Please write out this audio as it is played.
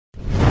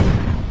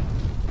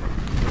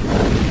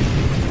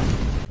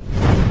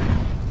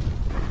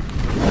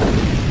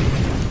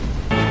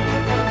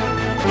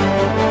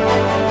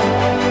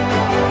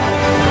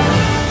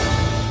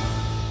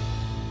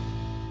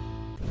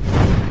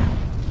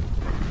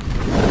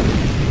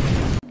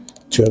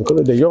to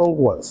encourage the young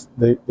ones,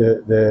 the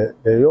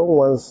young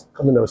ones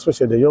coming up,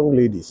 especially the young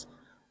ladies.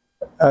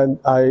 And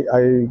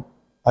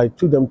I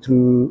took them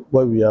through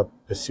what we are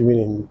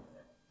pursuing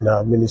in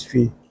our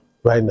ministry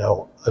right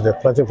now as a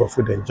planting for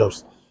food and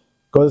jobs.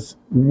 Because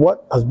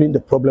what has been the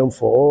problem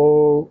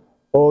for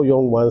all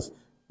young ones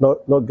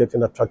not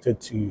getting attracted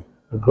to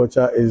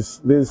agriculture is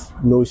this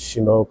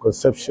notion or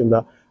conception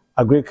that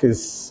agric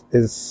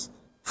is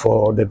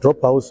for the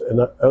dropouts, and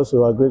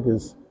also agric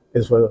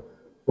is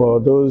for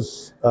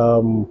those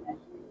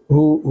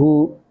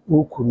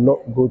who could not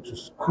go to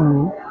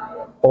school,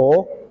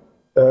 or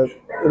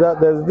that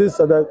there's this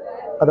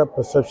other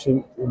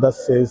perception that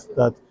says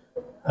that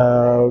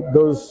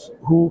those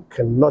who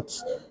cannot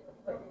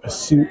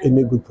pursue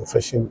any good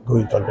profession go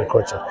into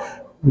agriculture.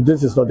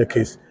 This is not the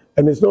case,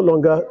 and it's no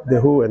longer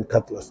the hoe and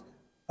cutlass.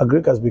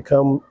 Agric has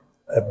become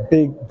a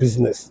big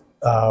business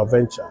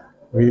venture.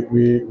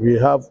 We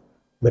have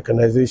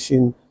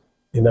mechanization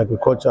in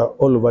agriculture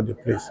all over the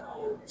place.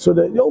 So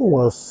the young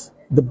ones,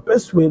 the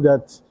best way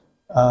that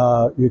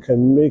you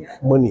can make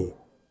money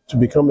to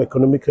become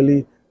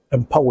economically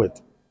empowered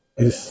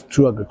is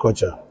through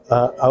agriculture.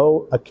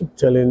 I keep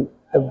telling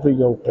every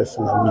young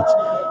person I meet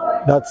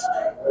that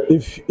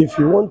if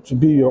you want to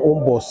be your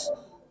own boss,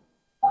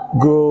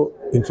 go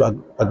into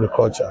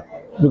agriculture.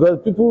 Because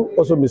people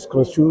also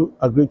misconstrue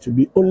agri to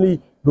be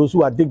only those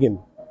who are digging,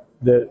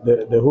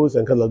 the hoes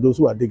and cattle, those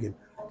who are digging.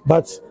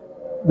 But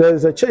there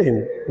is a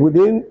chain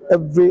within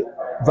every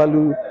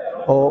value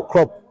or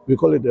crop. We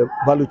call it the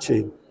value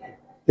chain.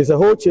 It's a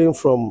whole chain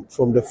from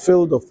the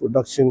field of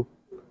production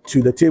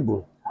to the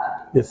table.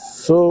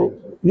 Yes, so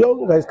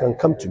young guys can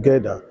come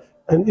together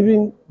and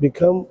even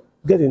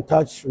get in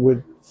touch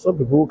with some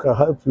people who can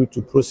help you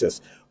to process,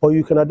 or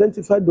you can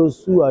identify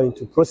those who are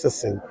into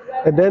processing,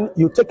 and then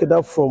you take it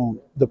out from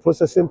the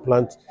processing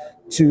plant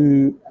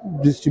to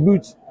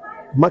distribute,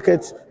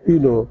 market,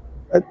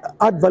 and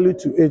add value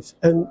to it.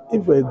 And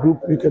if we're a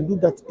group, you can do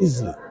that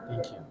easily.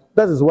 Thank you.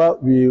 That is why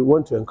we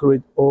want to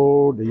encourage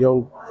all the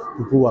young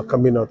people who are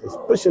coming out,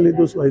 especially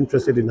those who are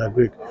interested in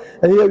agric.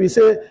 And here we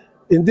say,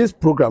 in this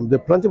program, the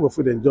Planting for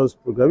Food and Jobs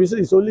program, we say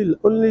it's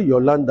only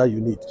your land that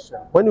you need.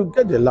 When you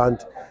get the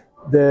land,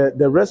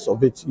 the rest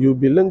of it, you'll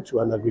be linked to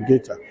an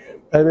aggregator.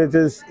 And it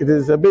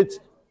is a bit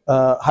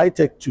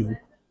high-tech too.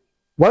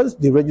 Once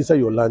they register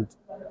your land,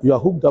 you are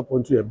hooked up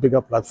onto a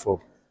bigger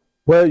platform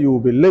where you will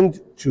be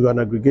linked to an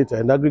aggregator.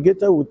 And the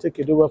aggregator will take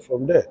it over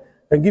from there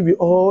and give you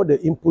all the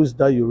inputs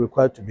that you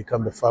require to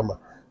become a farmer.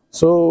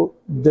 So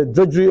the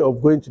drudgery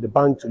of going to the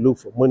bank to look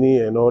for money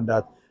and all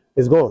that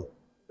is gone.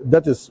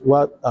 That is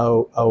what I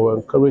will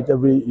encourage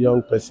every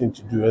young person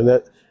to do. And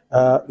that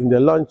in the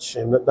lunch,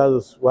 and that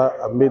is what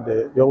I made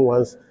the young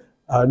ones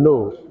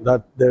know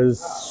that there is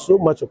so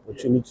much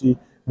opportunity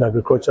in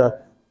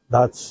agriculture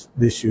that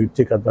they should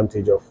take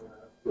advantage of.